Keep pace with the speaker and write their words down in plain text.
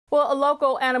Well, a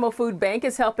local animal food bank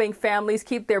is helping families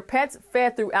keep their pets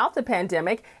fed throughout the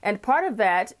pandemic, and part of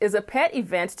that is a pet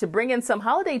event to bring in some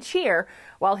holiday cheer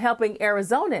while helping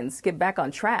Arizonans get back on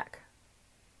track.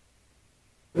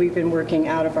 We've been working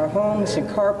out of our homes and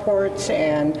carports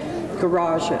and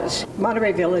garages.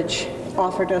 Monterey Village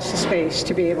offered us a space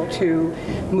to be able to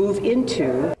move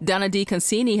into. Donna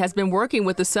DeConcini has been working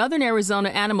with the Southern Arizona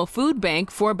Animal Food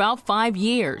Bank for about 5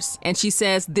 years, and she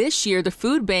says this year the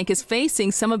food bank is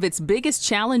facing some of its biggest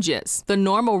challenges. The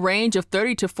normal range of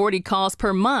 30 to 40 calls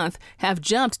per month have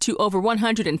jumped to over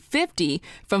 150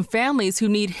 from families who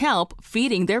need help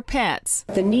feeding their pets.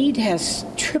 The need has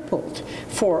tripled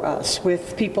for us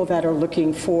with people that are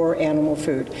looking for animal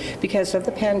food because of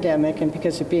the pandemic and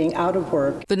because of being out of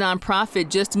work. The nonprofit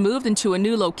just moved into a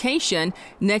new location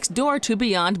next door to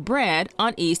Beyond Bread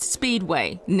on East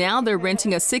Speedway. Now they're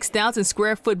renting a 6,000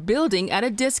 square foot building at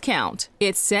a discount.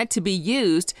 It's set to be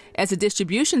used as a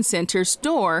distribution center,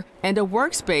 store, and a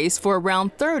workspace for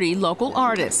around 30 local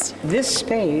artists. This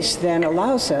space then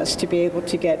allows us to be able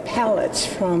to get pallets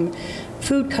from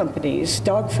food companies,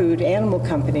 dog food, animal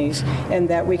companies, and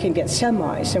that we can get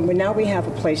semis, and now we have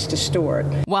a place to store it.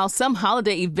 While some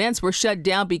holiday events were shut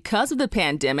down because of the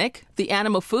pandemic, the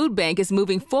Animal Food Bank is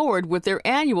moving forward with their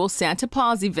annual Santa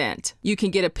Paws event. You can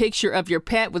get a picture of your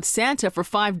pet with Santa for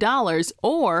 $5,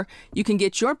 or you can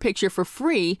get your picture for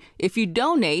free if you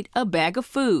donate a bag of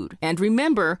food. And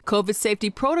remember, COVID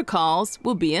safety protocols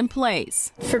will be in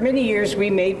place. For many years, we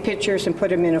made pictures and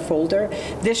put them in a folder.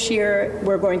 This year,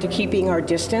 we're going to keeping our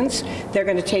distance. They're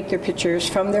going to take their pictures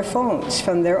from their phones,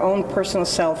 from their own personal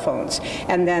cell phones,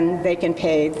 and then they can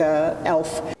pay the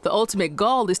elf. The ultimate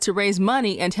goal is to raise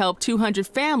money and help 200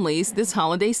 families this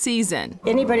holiday season.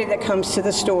 Anybody that comes to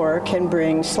the store can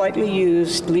bring slightly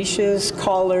used leashes,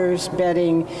 collars,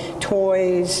 bedding,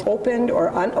 toys, opened or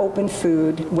unopened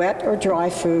food, wet or dry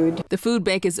food. The food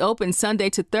bank is open Sunday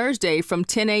to Thursday from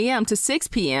 10 a.m. to 6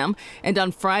 p.m. and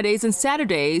on Fridays and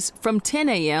Saturdays from 10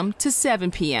 a.m. to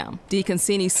 7 p.m.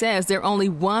 DeConcini says they're only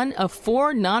one of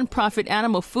 4 nonprofit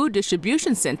animal food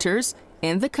distribution centers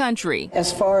in the country.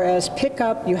 As far as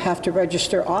pickup, you have to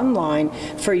register online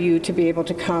for you to be able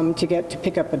to come to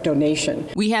pick up a donation.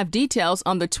 We have details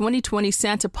on the 2020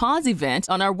 Santa Paws event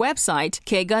on our website,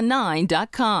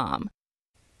 KGUN9.com.